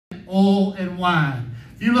oil and wine.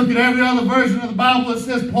 If you look at every other version of the Bible, it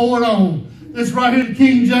says pour it on. This right here, the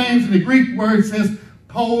King James, and the Greek word says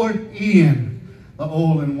pour it in, the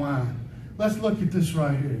oil and wine. Let's look at this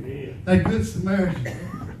right here. That Good Samaritan.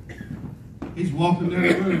 He's walking down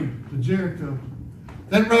the road to Jericho.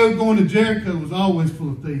 That road going to Jericho was always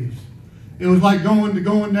full of thieves. It was like going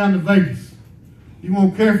down to Vegas. You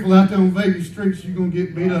won't careful out there on Vegas streets, you're going to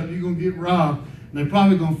get beat up, you're going to get robbed, and they're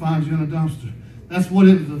probably going to find you in a dumpster. That's what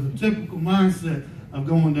it was, a typical mindset of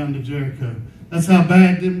going down to Jericho. That's how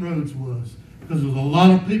bad them roads was. Because there was a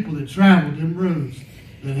lot of people that traveled them roads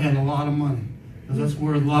that had a lot of money. Because that's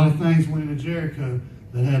where a lot of things went into Jericho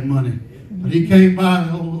that had money. But he came by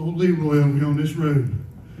the old Leroy over here on this road.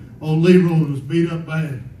 Old Leroy was beat up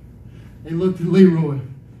bad. He looked at Leroy.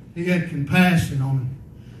 He had compassion on him.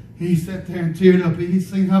 He sat there and teared up. He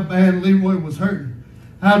seen how bad Leroy was hurting.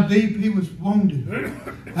 How deep he was wounded.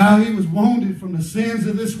 How he was wounded from the sins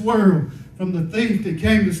of this world. From the thief that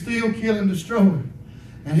came to steal, kill, and destroy.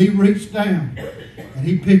 And he reached down. And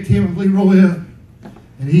he picked him and Leroy up.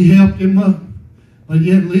 And he helped him up. But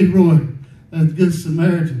yet Leroy, that Good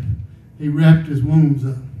Samaritan, he wrapped his wounds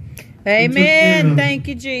up. Amen. Thank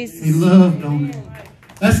you, Jesus. He loved on him.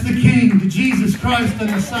 That's the King, the Jesus Christ,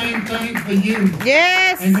 done the same thing for you.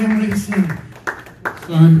 Yes. And then when he said,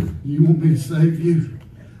 son, you want me to save you?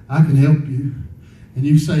 I can help you. And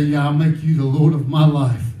you say, yeah, I'll make you the Lord of my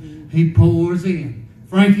life. He pours in.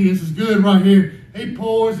 Frankie, this is good right here. He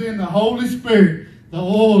pours in the Holy Spirit, the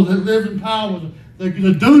oil, the living power, the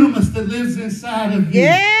dunamis that lives inside of you.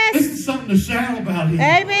 Yes. This is something to shout about here.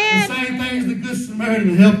 Amen. The same thing as the Good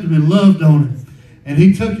Samaritan helped him and loved on him. And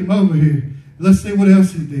he took him over here. Let's see what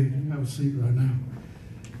else he did. You can have a seat right now.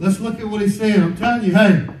 Let's look at what he said. I'm telling you,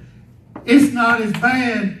 hey, it's not as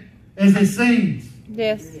bad as it seems.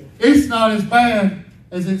 Yes. It's not as bad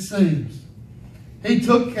as it seems. He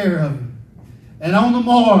took care of him. And on the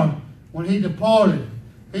morrow, when he departed,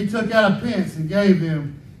 he took out a pence and gave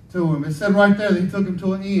him to him. It said right there that he took him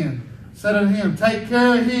to an inn. Said unto him, take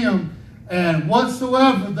care of him, and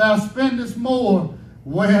whatsoever thou spendest more,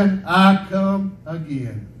 when I come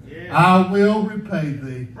again, I will repay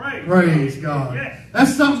thee. Praise God. Yes.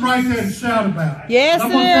 That's something right there to shout about. Yes,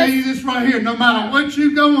 I'm going to tell you this right here. No matter what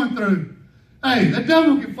you're going through, hey, the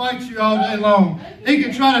devil can fight you all day long. He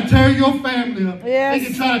can try to tear your family up. Yes. He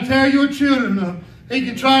can try to tear your children up. He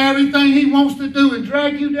can try everything he wants to do and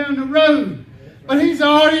drag you down the road. But he's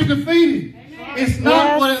already defeated. It's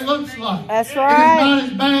not what it looks like. That's right. It is not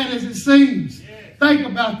as bad as it seems. Think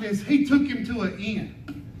about this. He took him to an inn.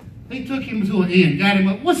 He took him to an inn. Got him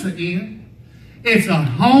up. What's an inn? It's a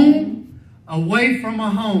home away from a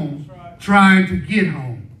home trying to get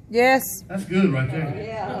home. Yes. That's good right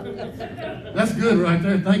there. That's good right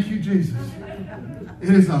there. Thank you, Jesus.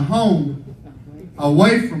 It is a home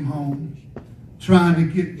away from home trying to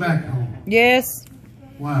get back home. Yes.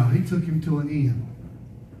 Wow, he took him to an inn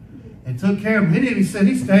and took care of him. He didn't even say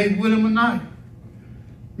he stayed with him a night.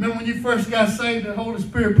 Remember when you first got saved, the Holy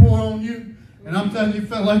Spirit poured on you? And I'm telling you, you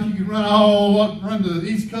felt like you could run to the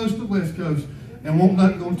East Coast to West Coast and won't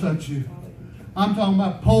nothing gonna touch you. I'm talking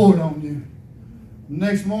about poured on you. The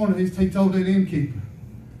next morning, he told that innkeeper,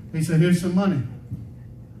 he said, here's some money.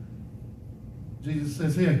 Jesus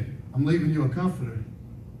says, here, I'm leaving you a comforter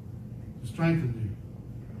to strengthen you.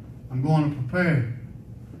 I'm going to prepare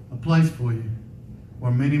a place for you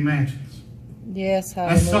where many mansions. Yes,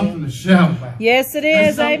 hallelujah. That's something to shout about. Yes, it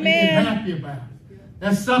is. That's something Amen. to get happy about.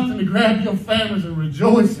 That's something to grab your families and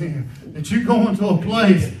rejoice in. That you're going to a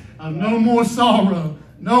place of no more sorrow,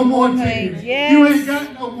 no more tears. Yes. You ain't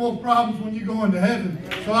got no more problems when you go into heaven.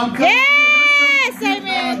 So I'm telling Yes, you,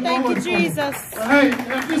 amen. Thank you, Jesus. Hey,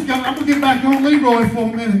 I'm going to get back on Leroy for a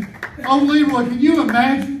minute. Oh, Leroy, can you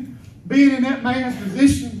imagine being in that man's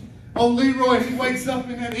position? Oh, Leroy, he wakes up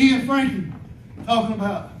in that inn, Frankie, talking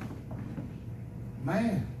about,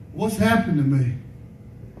 man, what's happened to me?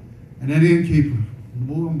 And that innkeeper,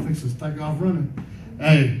 boy, I'm fixing to take off running.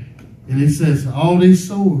 Hey, and he says, all these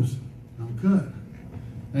sores, I'm cut.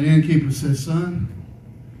 That innkeeper says, son,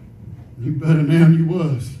 you better now than you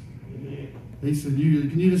was. He said,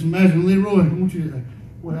 can you just imagine Leroy? I want you to,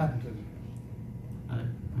 what happened to me? I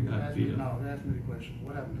got beat up. No, ask me the question.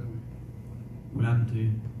 What happened to me? What happened to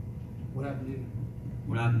you? What happened to you?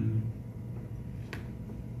 What happened to me?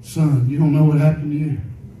 Son, you don't know what happened to you.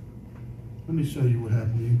 Let me show you what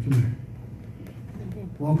happened to you. Come here.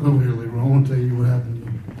 Walk over here, Leroy. I want to tell you what happened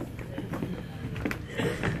to you.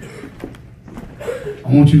 I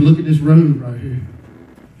want you to look at this road right here.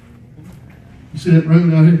 You see that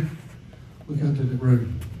road out here? Look out to that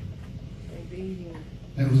road.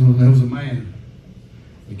 That was a man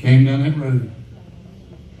that came down that road.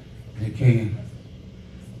 It can.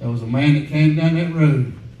 There was a man that came down that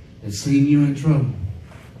road that seen you in trouble,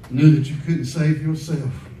 knew that you couldn't save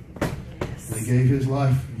yourself. They gave his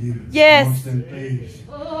life for you. Yes. Amongst them thieves.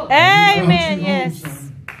 Amen. Yes.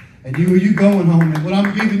 And you going home, and what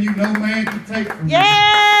I'm giving you, no man can take from you.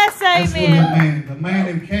 Yes. That's what Amen. the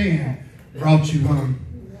man who can brought you home.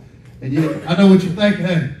 And you, I know what you're thinking.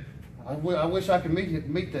 Hey, I wish I could meet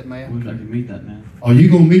that I man. wish I could meet that man. Oh,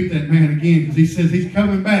 you're going to meet that man again because he says he's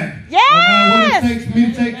coming back. Yes. No matter what it takes for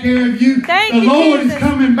me to take care of you, Thank the you, Lord Jesus. is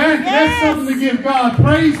coming back. Yes. That's something to give God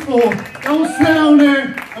praise for. Don't sit down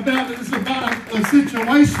there about a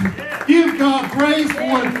situation. Give God praise for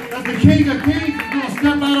it. That the King of Kings is going to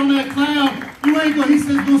step out on that cloud. You ain't going. He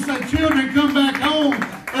says, going to say, children, come back home.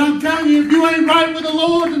 And I'm telling you, if you ain't right with the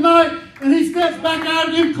Lord tonight, and He steps back out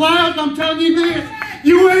of them clouds, I'm telling you this,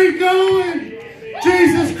 you ain't going.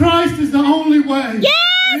 Jesus Christ is the only way. Yes.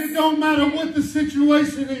 And it don't matter what the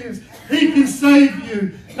situation is. He can save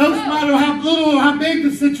you. No matter how little or how big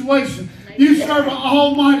the situation. You serve an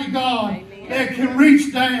almighty God that can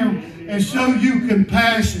reach down and show you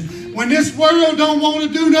compassion. When this world don't want to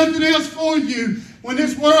do nothing else for you, when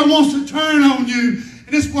this world wants to turn on you, and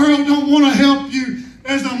this world don't want to help you,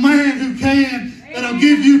 there's a man who can, that'll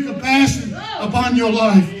give you compassion upon your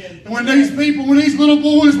life. And when these little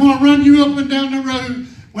boys want to run you up and down the road,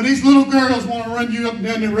 when these little girls want to run you up and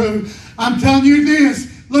down the road, I'm telling you this,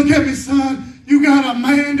 look at me, son, you got a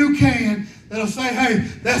man who can, that'll say, hey,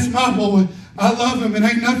 that's my boy. I love him and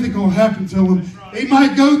ain't nothing going to happen to him. He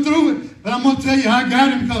might go through it, but I'm going to tell you, I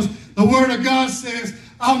got him because the Word of God says,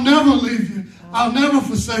 I'll never leave you. I'll never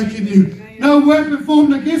forsake you. No weapon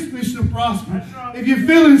formed against me shall prosper. If you're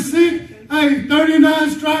feeling sick, hey, 39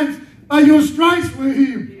 stripes, by your stripes we're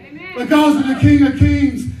healed. Because of the King of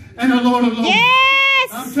Kings and the Lord of Lords. Yes.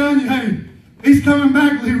 I'm telling you, hey, He's coming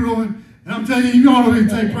back, Leroy. And I'm telling you, you ought to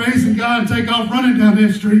take praising God and take off running down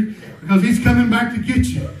that street because He's coming back to get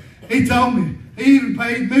you. He told me. He even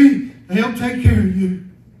paid me to help take care of you.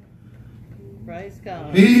 Praise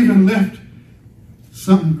God. He even left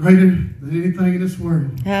something greater than anything in this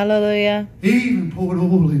world. Hallelujah. He even poured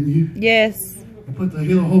oil in you. Yes. And put the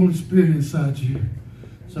Holy Spirit inside you.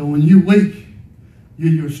 So when you're weak,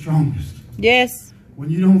 you're your strongest. Yes. When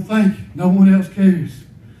you don't think no one else cares,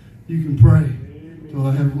 you can pray to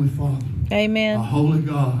our Heavenly Father. Amen. A holy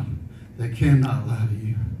God that cannot lie to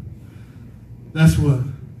you. That's what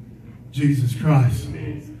Jesus Christ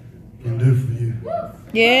can do for you.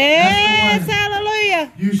 Yes.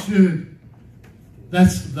 Hallelujah. You should.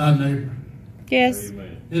 That's thy neighbor. Yes.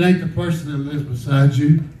 It ain't the person that lives beside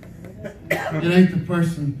you. It ain't the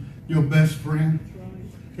person, your best friend.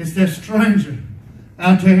 It's that stranger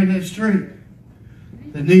out there in that street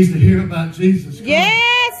that needs to hear about Jesus Christ.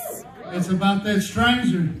 Yes. It's about that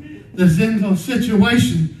stranger that's in a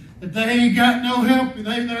situation that they ain't got no help.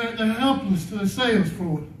 They're helpless to themselves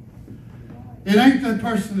for it. It ain't that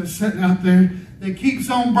person that's sitting out there that keeps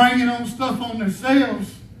on bringing on stuff on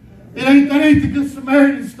themselves. That ain't the Good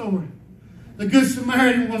Samaritan story. The Good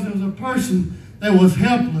Samaritan was a person that was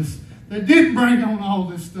helpless, that didn't bring on all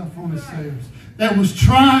this stuff on themselves, that was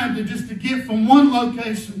trying to get from one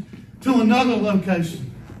location to another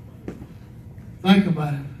location. Think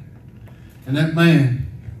about it. And that man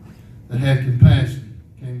that had compassion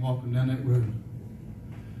came walking down that road.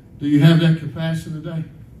 Do you have that compassion today?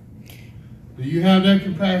 Do you have that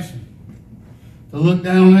compassion to look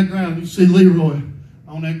down on that ground? You see Leroy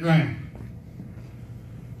on that ground.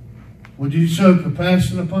 Would you show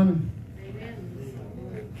compassion upon him?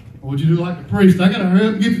 Or would you do like the priest? I got to hurry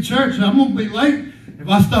up and get to church. I'm going to be late. If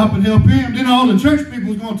I stop and help him, then all the church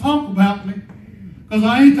people is going to talk about me because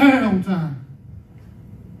I ain't there on time.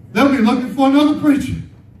 They'll be looking for another preacher.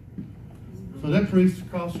 So that priest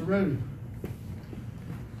across the road.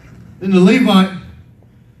 Then the Levite,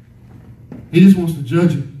 he just wants to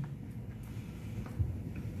judge him.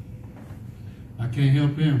 I can't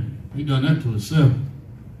help him. He done that to himself.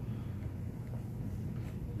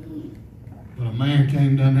 But a man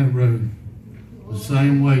came down that road the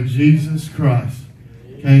same way Jesus Christ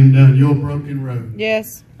came down your broken road.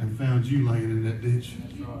 Yes. And found you laying in that ditch.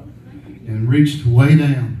 And reached way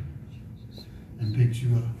down and picked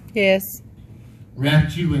you up. Yes.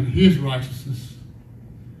 Wrapped you in His righteousness.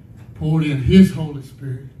 Poured in His Holy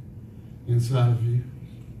Spirit inside of you.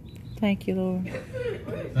 Thank you, Lord.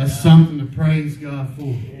 That's something to praise God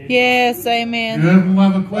for. Yes. Amen. You ever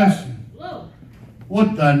have a question?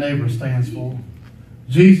 What thy neighbor stands for?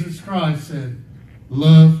 Jesus Christ said,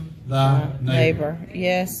 love thy neighbor.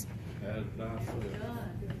 Yes.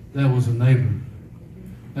 That was a neighbor.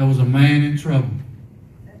 That was a man in trouble.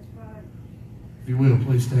 If you will,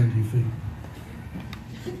 please stand to your feet.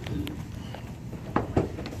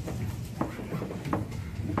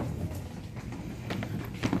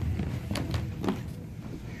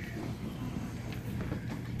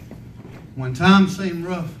 When times seem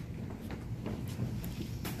rough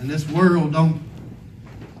and this world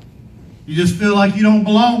you just feel like you don't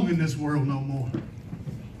belong in this world no more.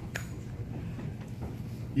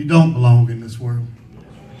 You don't belong in this world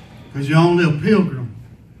because you're only a pilgrim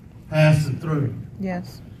passing through.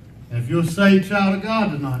 Yes. And if you're a saved child of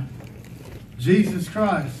God tonight, Jesus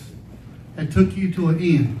Christ had took you to an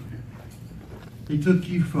end. He took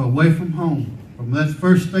you away from home, from that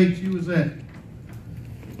first state you was at,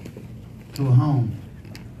 to a home,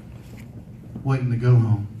 waiting to go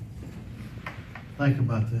home. Think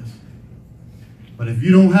about this. But if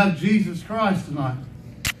you don't have Jesus Christ tonight,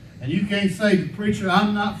 and you can't say to the preacher,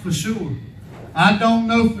 I'm not for sure. I don't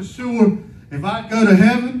know for sure if I go to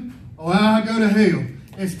heaven or I go to hell.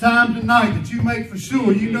 It's time tonight that you make for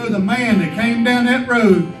sure you know the man that came down that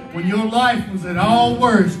road when your life was at all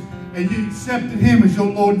worst and you accepted him as your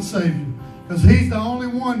Lord and Savior. Because he's the only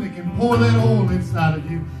one that can pour that oil inside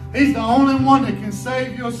of you. He's the only one that can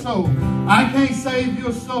save your soul. I can't save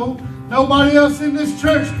your soul. Nobody else in this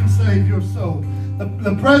church can save your soul.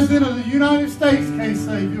 The President of the United States can't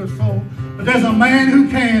save your soul. But there's a man who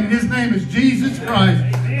can. His name is Jesus Christ.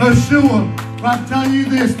 Yeshua. But I'm telling you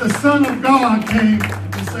this, the Son of God came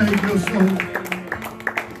to save your soul.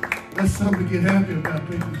 That's something to get happy about,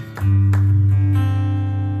 people.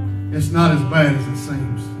 It's not as bad as it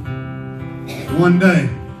seems. One day,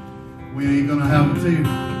 we ain't going to have a tear.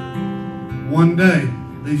 One day,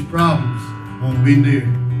 these problems won't be near.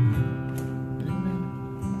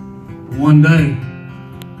 One day,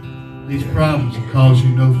 these problems will cause you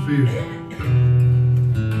no fear.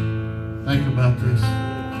 Think about this.